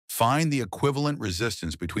Find the equivalent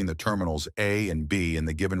resistance between the terminals A and B in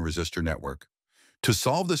the given resistor network. To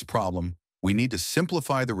solve this problem, we need to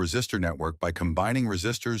simplify the resistor network by combining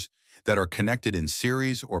resistors that are connected in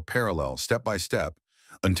series or parallel step by step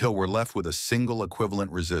until we're left with a single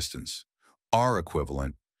equivalent resistance, R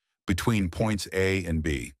equivalent, between points A and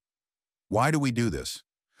B. Why do we do this?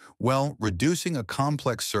 Well, reducing a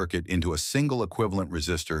complex circuit into a single equivalent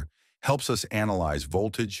resistor helps us analyze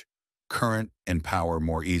voltage, current, and power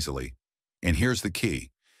more easily. And here's the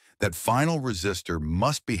key. That final resistor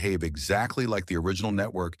must behave exactly like the original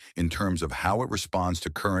network in terms of how it responds to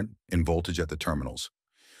current and voltage at the terminals.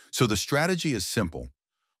 So the strategy is simple.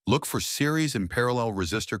 Look for series and parallel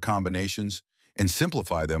resistor combinations and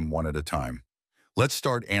simplify them one at a time. Let's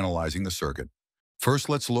start analyzing the circuit. First,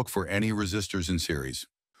 let's look for any resistors in series.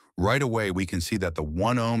 Right away, we can see that the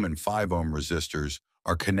 1 ohm and 5 ohm resistors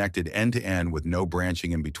are connected end-to-end with no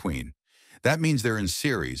branching in between. That means they're in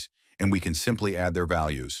series, and we can simply add their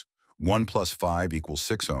values. 1 plus 5 equals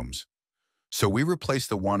 6 ohms. So we replace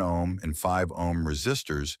the 1 ohm and 5 ohm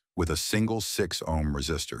resistors with a single 6 ohm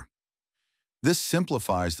resistor. This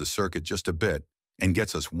simplifies the circuit just a bit and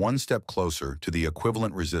gets us one step closer to the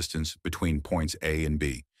equivalent resistance between points A and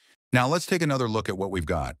B. Now let's take another look at what we've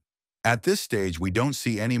got. At this stage, we don't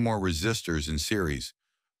see any more resistors in series,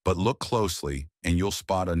 but look closely and you'll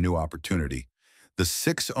spot a new opportunity. The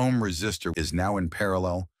 6 ohm resistor is now in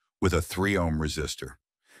parallel with a 3 ohm resistor.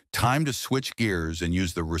 Time to switch gears and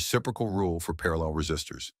use the reciprocal rule for parallel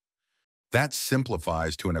resistors. That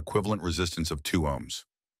simplifies to an equivalent resistance of 2 ohms.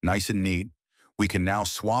 Nice and neat, we can now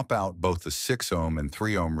swap out both the 6 ohm and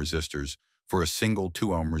 3 ohm resistors for a single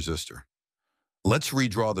 2 ohm resistor. Let's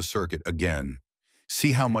redraw the circuit again.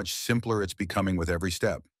 See how much simpler it's becoming with every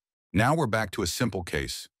step. Now we're back to a simple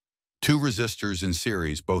case. 2 resistors in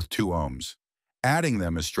series, both 2 ohms. Adding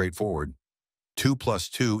them is straightforward. 2 plus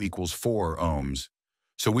 2 equals 4 ohms.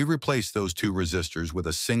 So we replace those 2 resistors with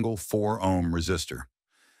a single 4 ohm resistor.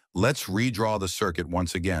 Let's redraw the circuit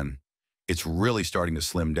once again. It's really starting to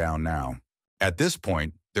slim down now. At this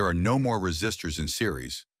point, there are no more resistors in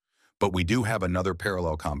series, but we do have another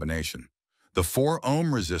parallel combination. The 4 ohm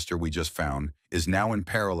resistor we just found is now in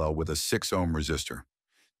parallel with a 6 ohm resistor.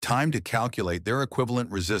 Time to calculate their equivalent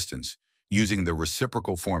resistance using the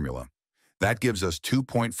reciprocal formula. That gives us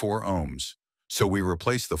 2.4 ohms. So we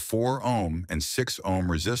replace the 4 ohm and 6 ohm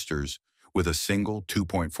resistors with a single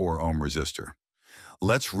 2.4 ohm resistor.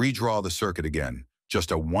 Let's redraw the circuit again,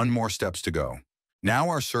 just one more steps to go. Now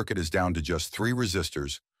our circuit is down to just 3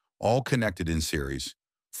 resistors, all connected in series,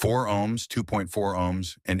 4 ohms, 2.4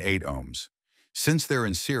 ohms, and 8 ohms. Since they're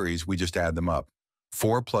in series, we just add them up.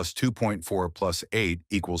 4 plus 2.4 plus 8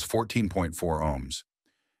 equals 14.4 ohms.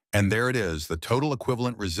 And there it is, the total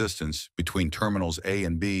equivalent resistance between terminals A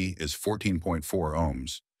and B is 14.4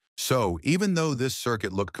 ohms. So even though this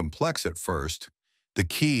circuit looked complex at first, the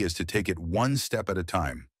key is to take it one step at a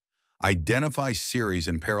time. Identify series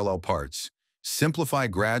and parallel parts, simplify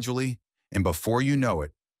gradually, and before you know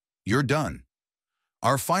it, you're done.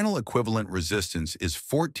 Our final equivalent resistance is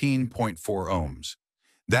 14.4 ohms.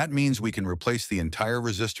 That means we can replace the entire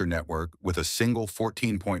resistor network with a single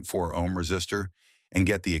 14.4 ohm resistor and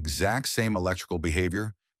get the exact same electrical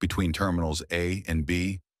behavior between terminals A and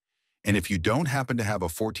B. And if you don't happen to have a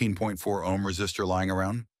 14.4 ohm resistor lying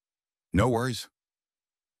around, no worries.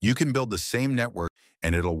 You can build the same network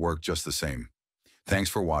and it'll work just the same. Thanks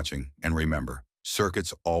for watching, and remember,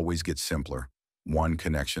 circuits always get simpler, one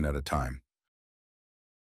connection at a time.